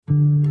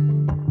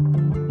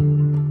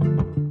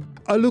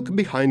A look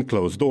behind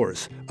closed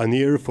doors, an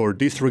ear for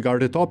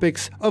disregarded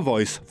topics, a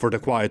voice for the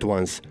quiet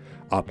ones.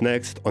 Up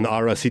next on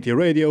Ara City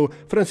Radio,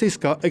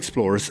 Franziska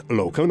explores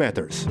local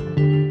matters.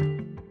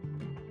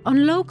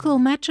 On Local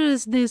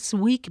Matters this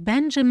week,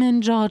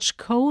 Benjamin George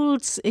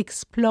Coles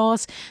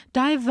explores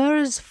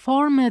diverse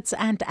formats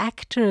and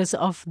actors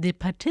of the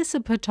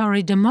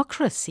participatory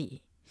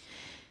democracy.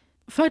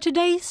 For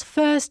today's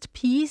first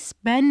piece,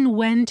 Ben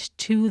went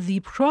to the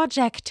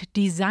Project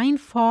Design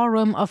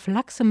Forum of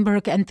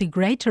Luxembourg and the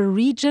Greater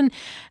Region.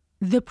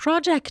 The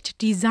Project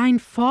Design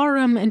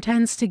Forum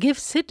intends to give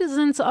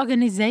citizens,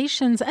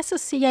 organizations,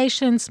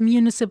 associations,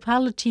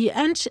 municipality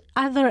and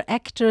other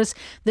actors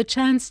the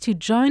chance to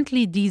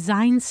jointly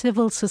design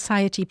civil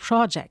society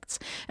projects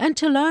and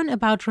to learn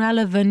about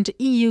relevant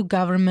EU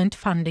government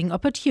funding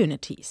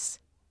opportunities.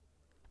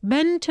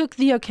 Ben took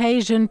the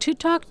occasion to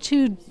talk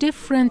to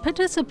different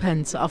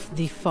participants of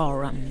the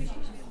forum.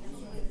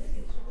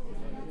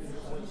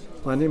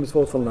 My name is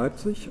Wolf von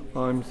Leipzig.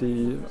 I'm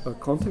the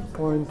contact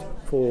point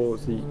for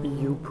the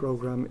EU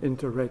program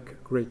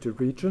Interreg Greater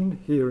Region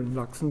here in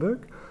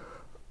Luxembourg.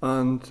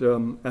 And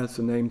as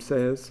the name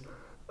says,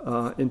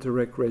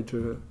 Interreg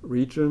Greater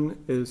Region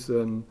is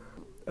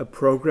a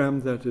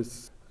program that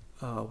is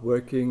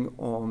working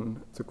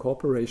on the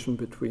cooperation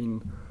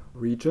between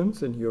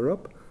regions in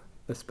Europe,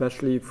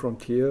 especially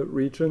frontier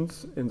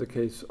regions in the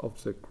case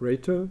of the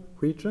Greater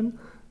Region,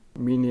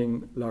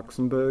 meaning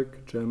Luxembourg,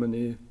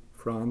 Germany,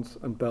 France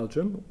and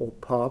Belgium, or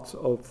parts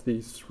of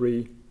these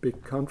three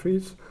big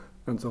countries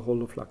and the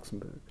whole of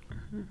Luxembourg.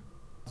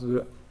 Mm-hmm.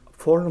 The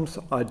forum's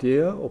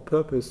idea or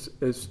purpose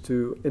is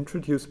to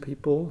introduce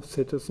people,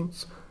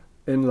 citizens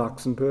in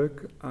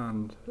Luxembourg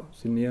and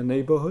the near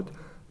neighborhood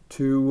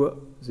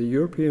to the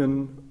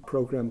European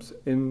programs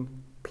in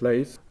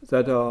place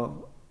that are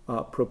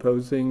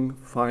proposing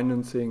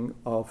financing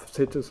of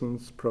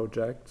citizens'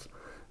 projects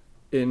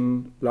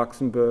in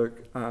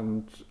Luxembourg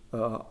and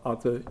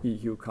other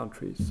EU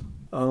countries.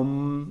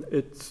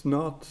 It's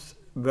not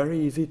very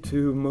easy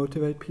to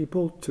motivate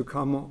people to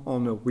come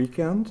on a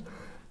weekend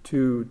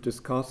to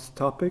discuss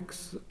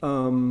topics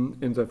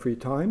in their free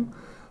time.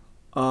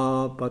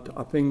 But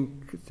I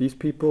think these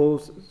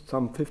people,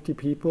 some 50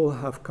 people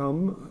have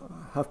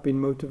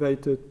been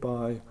motivated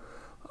by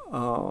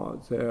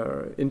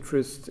their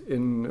interest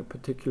in a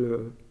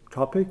particular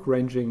topic,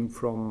 ranging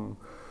from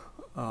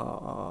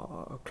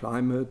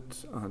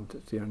climate and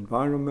the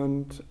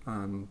environment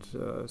and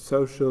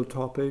social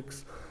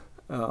topics,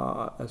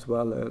 as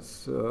well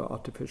as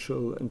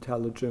artificial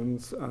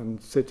intelligence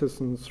and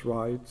citizens'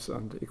 rights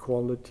and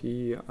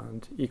equality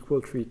and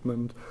equal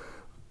treatment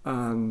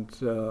and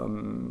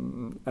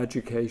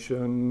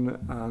education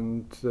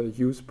and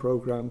youth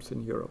programs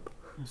in Europe.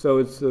 So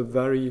it's a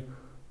very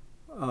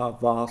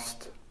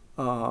vast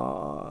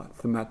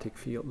thematic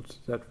field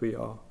that we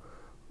are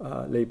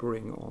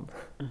laboring on.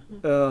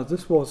 Mm-hmm.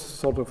 This was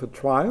sort of a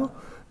trial,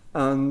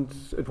 and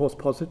it was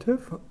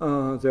positive.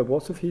 There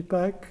was a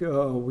feedback.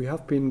 We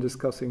have been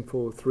discussing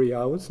for 3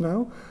 hours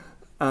now,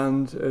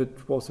 and it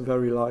was a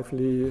very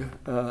lively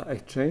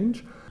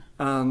exchange.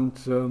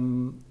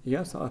 And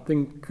yes, I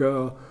think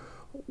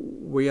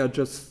we are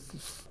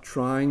just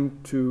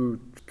trying to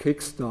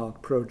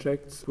kickstart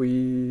projects.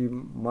 We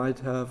might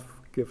have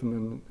given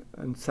an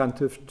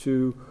incentive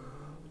to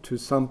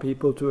some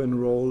people to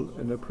enroll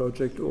in a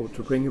project or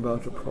to bring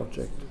about a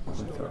project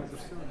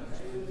themselves.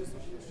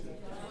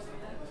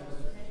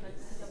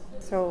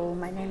 So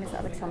my name is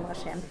Alexandra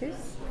Schempus.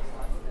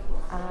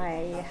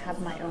 I have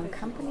my own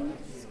company.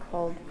 It's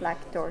called Black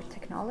Door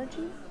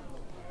Technology.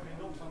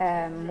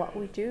 What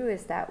we do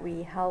is that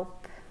we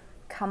help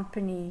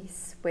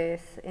companies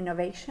with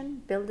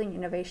innovation, building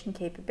innovation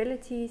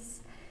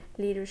capabilities,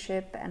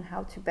 leadership, and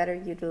how to better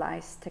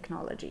utilize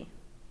technology.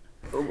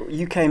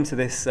 You came to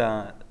this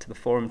to the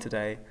forum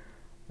today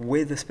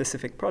with a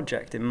specific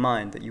project in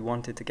mind that you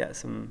wanted to get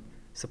some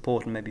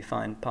support and maybe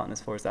find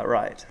partners for. Is that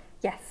right?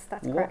 Yes,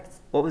 that's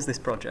correct. What was this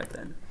project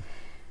then?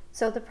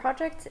 So the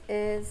project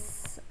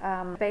is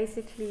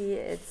basically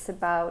it's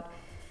about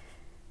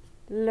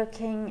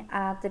looking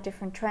at the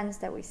different trends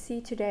that we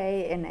see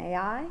today in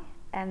AI,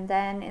 and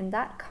then in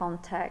that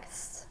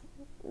context,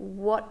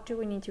 what do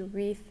we need to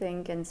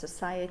rethink in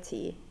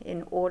society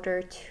in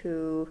order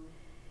to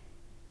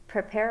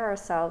prepare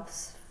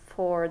ourselves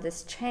for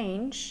this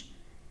change?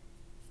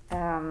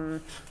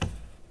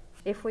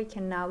 If we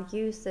can now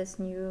use this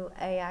new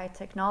AI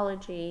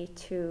technology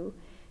to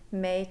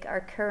make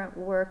our current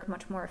work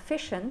much more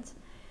efficient,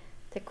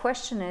 the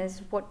question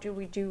is, what do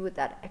we do with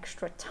that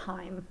extra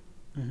time?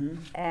 Mm-hmm.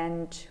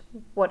 And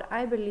what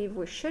I believe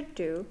we should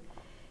do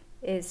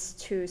is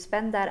to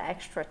spend that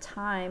extra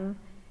time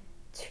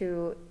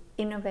to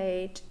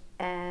innovate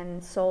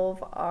and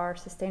solve our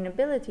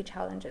sustainability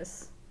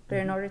challenges. But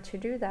in order to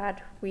do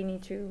that, we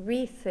need to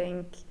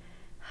rethink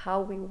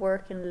how we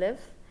work and live,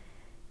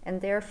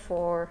 and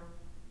therefore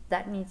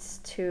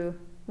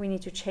we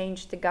need to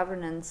change the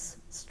governance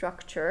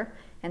structure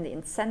and the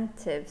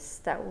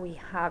incentives that we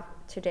have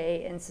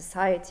today in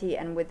society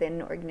and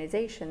within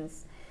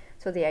organizations.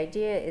 So the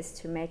idea is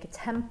to make a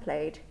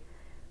template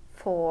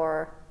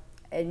for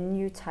a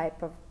new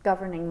type of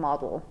governing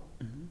model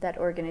that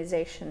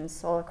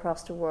organizations all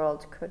across the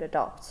world could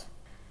adopt.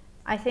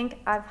 I think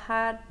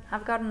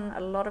I've gotten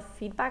a lot of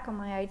feedback on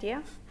my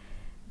idea.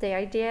 The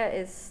idea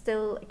is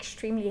still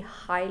extremely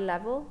high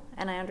level,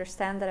 and I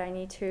understand that I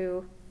need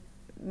to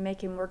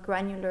make it more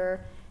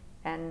granular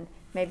and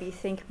maybe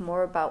think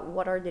more about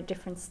what are the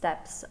different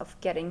steps of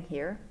getting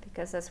here,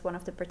 because as one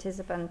of the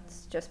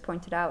participants just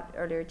pointed out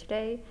earlier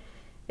today,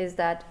 is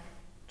that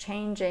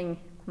changing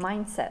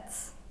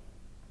mindsets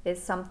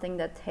is something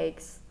that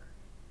takes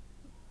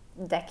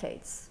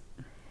decades.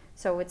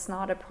 So it's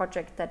not a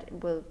project that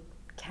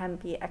can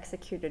be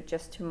executed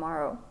just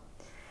tomorrow.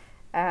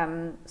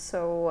 It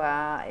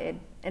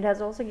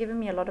has also given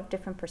me a lot of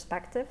different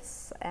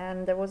perspectives,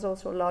 and there was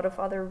also a lot of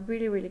other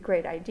really, really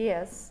great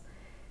ideas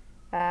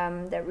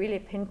that really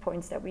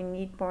pinpoints that we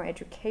need more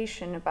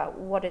education about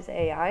what is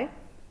AI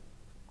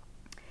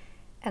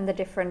and the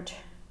different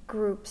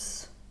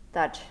groups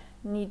that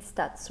needs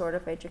that sort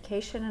of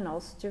education, and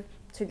also to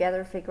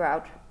together figure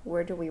out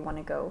where do we want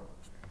to go.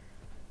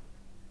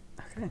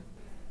 Okay.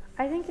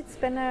 I think it's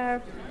been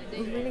a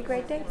really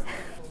great day.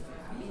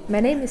 My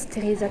name is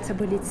Teresa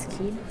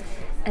Zabolitsky,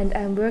 and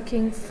I'm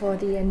working for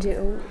the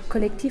NGO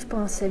Collectif pour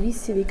un Service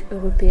Civique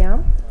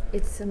Européen.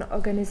 It's an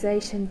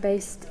organization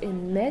based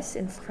in Metz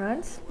in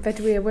France, but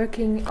we are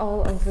working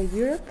all over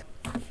Europe,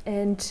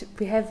 and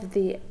we have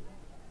the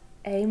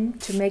aim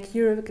to make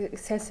Europe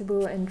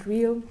accessible and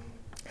real,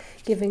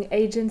 giving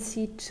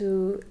agency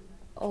to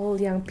all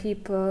young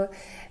people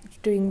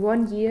doing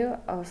 1 year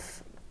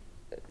of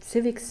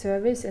civic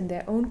service in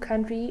their own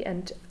country,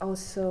 and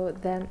also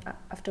then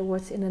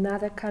afterwards in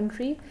another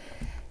country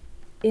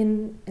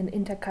in an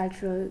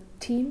intercultural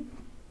team.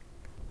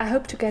 I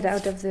hope to get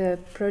out of the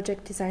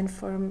project design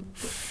forum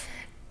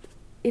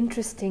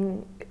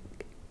interesting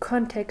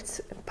contacts,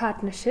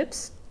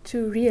 partnerships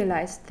to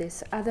realize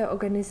this. Other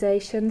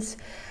organizations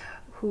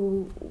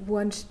who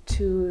want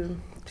to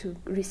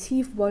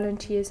receive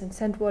volunteers and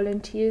send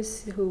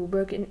volunteers who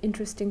work in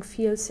interesting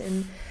fields,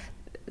 in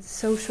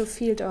social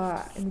field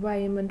or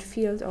environment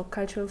field or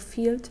cultural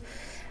field,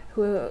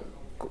 who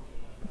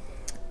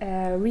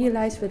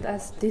realize with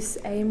us this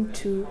aim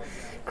to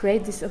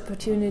create this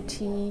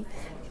opportunity,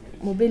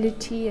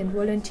 mobility and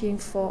volunteering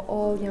for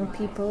all young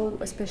people,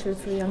 especially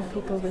for young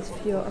people with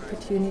fewer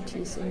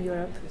opportunities in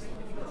Europe.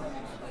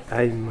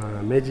 I'm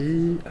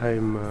Mehdi,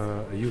 I'm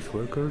a youth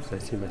worker. I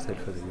see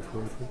myself as a youth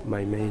worker.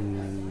 My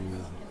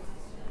main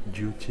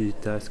duty,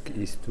 task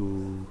is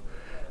to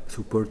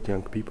support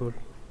young people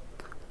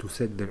to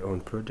set their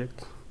own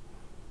projects,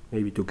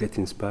 maybe to get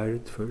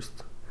inspired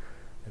first,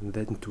 and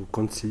then to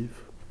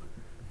conceive,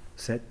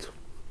 set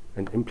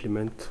and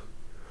implement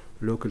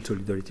local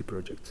solidarity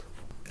projects.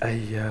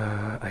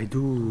 I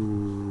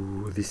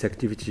do this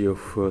activity of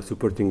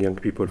supporting young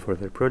people for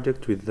their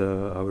project with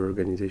our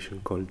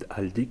organization called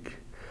ALDIC,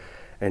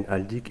 and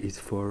ALDIC is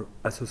for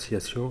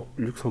Association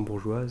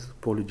Luxembourgeoise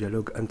pour le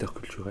Dialogue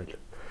Interculturel.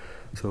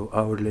 So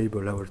our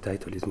label, our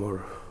title is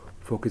more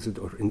focused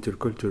on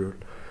intercultural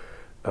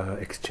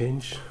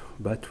exchange,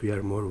 but we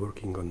are more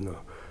working on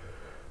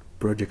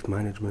project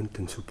management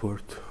and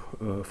support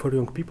for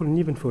young people, and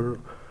even for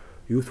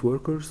youth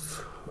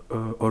workers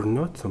or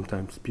not,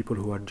 sometimes people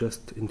who are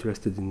just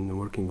interested in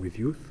working with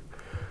youth.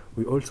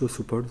 We also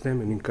support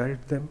them and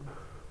encourage them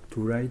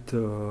to write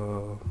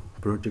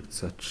projects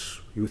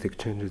such youth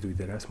exchanges with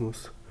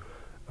Erasmus,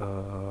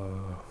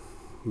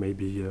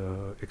 maybe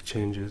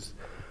exchanges,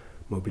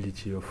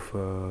 mobility of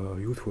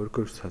youth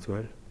workers as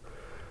well.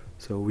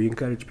 So we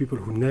encourage people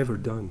who never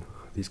done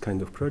this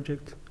kind of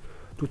project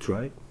to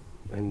try,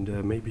 and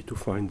maybe to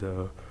find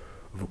a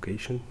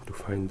vocation, to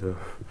find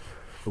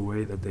a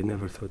way that they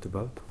never thought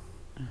about.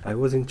 I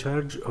was in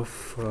charge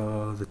of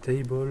the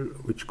table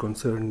which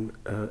concerned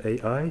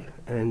AI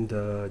and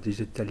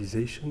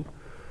digitalization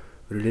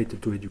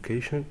related to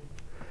education.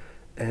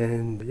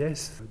 And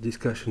yes,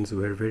 discussions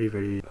were very,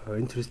 very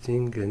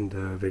interesting and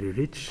very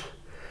rich.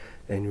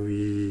 And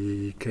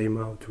we came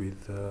out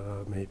with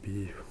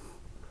maybe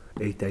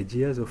 8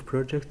 ideas of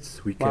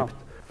projects. We kept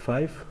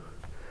 5.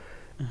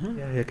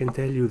 Yeah, I can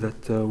tell you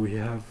that we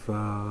have,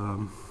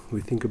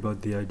 we think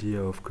about the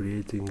idea of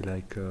creating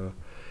like a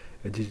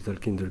digital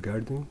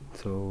kindergarten.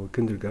 So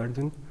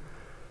kindergarten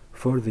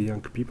for the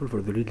young people,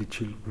 for the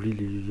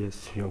really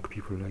young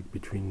people, like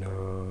between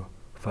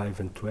 5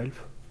 and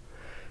 12.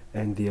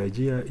 And the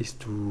idea is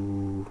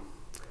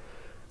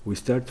we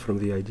start from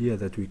the idea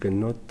that we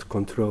cannot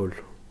control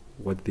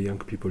what the young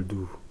people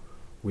do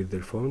with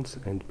their phones,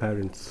 and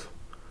parents,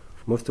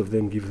 most of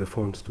them give the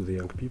phones to the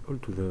young people,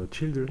 to the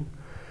children.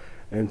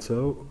 And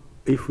so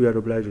if we are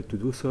obliged to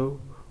do so,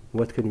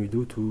 what can we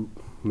do to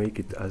make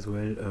it as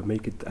well,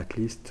 make it at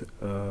least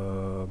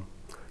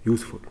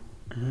useful?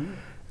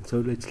 And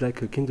so it's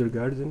like a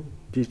kindergarten,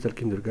 digital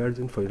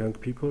kindergarten for young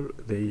people.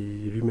 They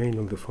remain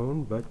on the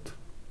phone, but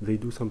they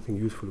do something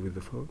useful with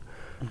the phone.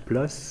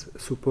 Plus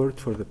support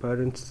for the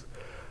parents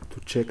to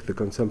check the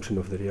consumption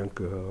of their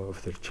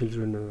of their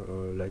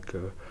children, like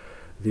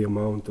the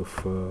amount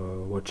of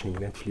watching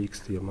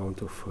Netflix, the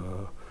amount of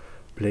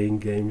playing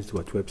games,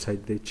 what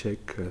website they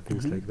check,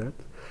 things like that.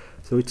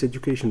 So it's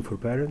education for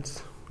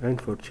parents and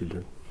for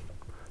children.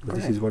 But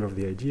this is one of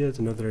the ideas.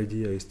 Another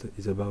idea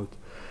is about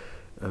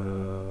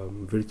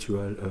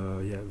virtual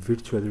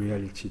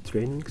reality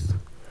trainings.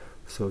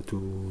 So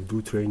to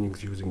do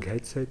trainings using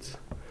headsets,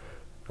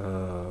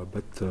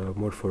 but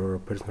more for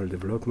personal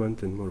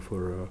development and more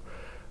for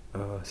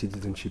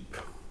citizenship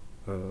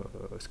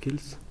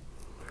skills.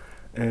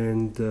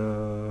 And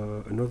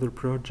another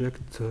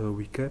project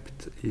we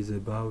kept is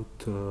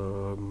about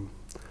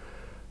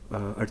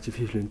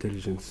artificial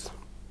intelligence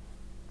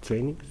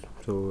trainings.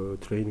 So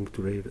training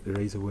to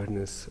raise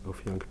awareness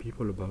of young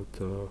people about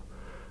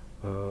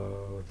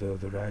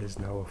the rise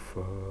now of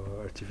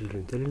artificial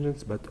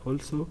intelligence, but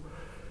also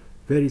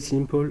very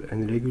simple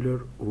and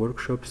regular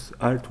workshops,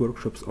 art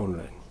workshops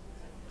online.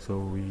 So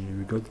we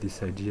got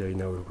this idea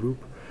in our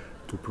group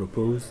to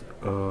propose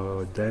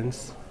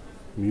dance,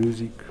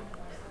 music,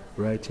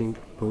 writing,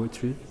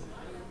 poetry,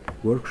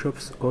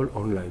 workshops all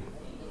online.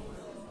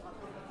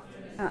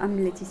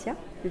 I'm Laetitia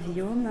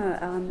Guillaume.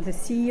 I'm the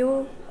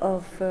CEO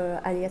of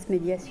Alias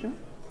Mediation.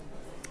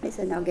 It's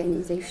an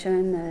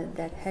organization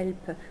that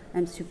help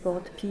and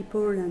support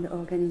people and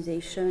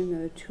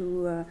organizations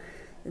to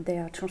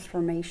their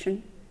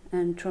transformation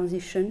and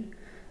transition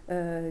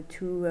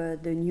to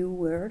the new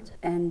world.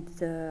 And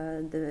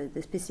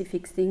the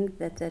specific thing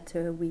that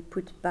we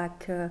put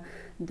back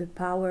the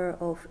power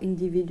of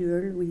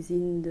individual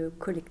within the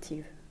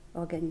collective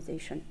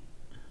organization.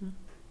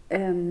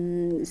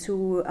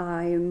 So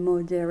I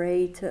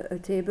moderate a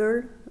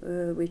table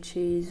which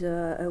is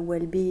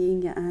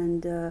well-being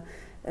and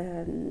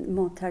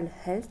mental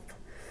health,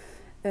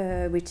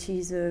 which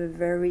is a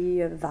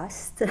very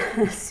vast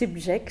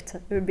subject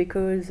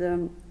because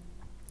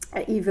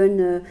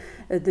even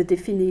the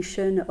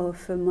definition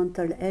of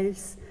mental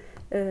health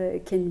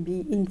can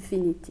be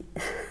infinity.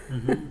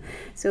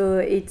 So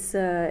it's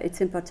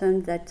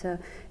important that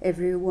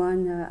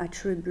everyone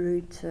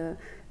attribute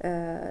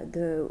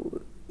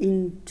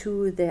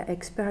into their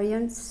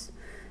experience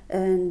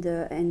and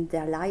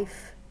their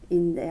life,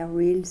 in their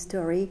real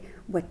story,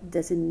 what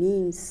does it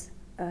mean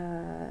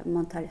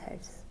mental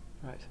health.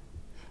 Right.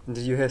 And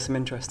did you hear some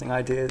interesting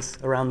ideas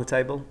around the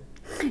table?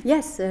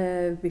 Yes,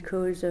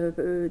 because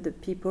the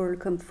people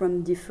come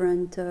from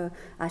different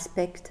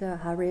aspect,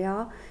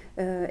 area,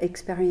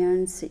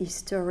 experience,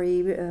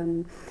 history.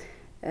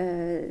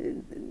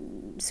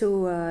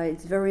 So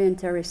it's very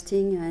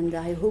interesting, and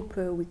I hope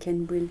we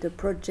can build a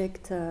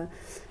project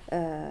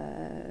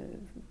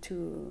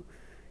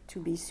to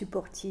be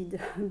supported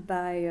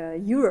by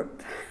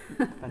Europe.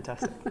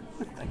 Fantastic.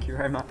 Thank you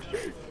very much.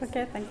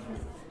 Okay, thank you.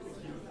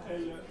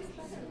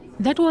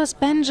 That was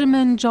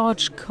Benjamin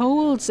George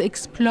Coles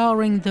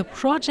exploring the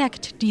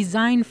Project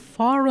Design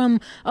Forum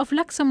of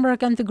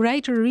Luxembourg and the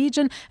greater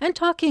region and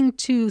talking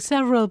to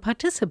several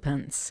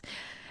participants.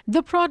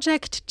 The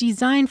Project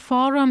Design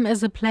Forum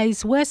is a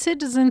place where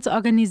citizens,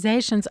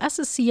 organizations,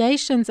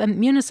 associations and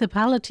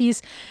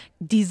municipalities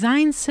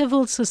design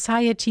civil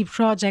society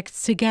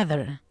projects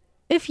together.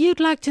 If you'd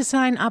like to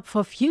sign up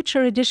for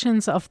future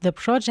editions of the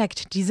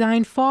Project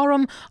Design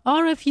Forum,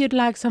 or if you'd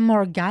like some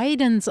more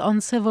guidance on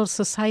civil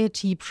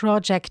society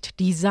project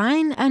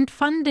design and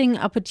funding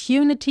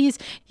opportunities,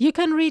 you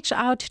can reach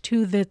out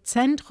to the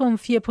Zentrum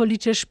für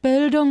politische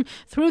Bildung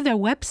through their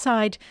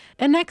website.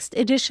 A next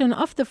edition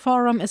of the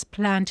forum is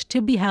planned to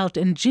be held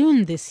in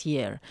June this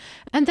year.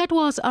 And that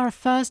was our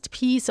first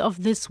piece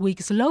of this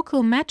week's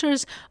Local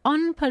Matters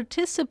on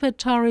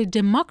participatory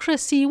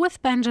democracy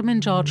with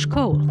Benjamin George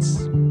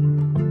Coles.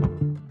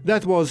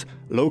 That was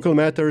Local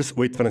Matters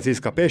with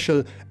Franziska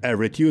Peschel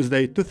every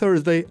Tuesday to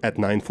Thursday at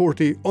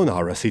 9:40 on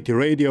Ara City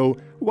Radio,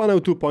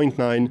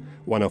 102.9,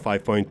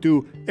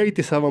 105.2,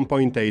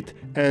 87.8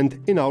 and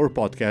in our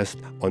podcast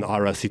on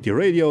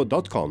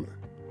aracityradio.com.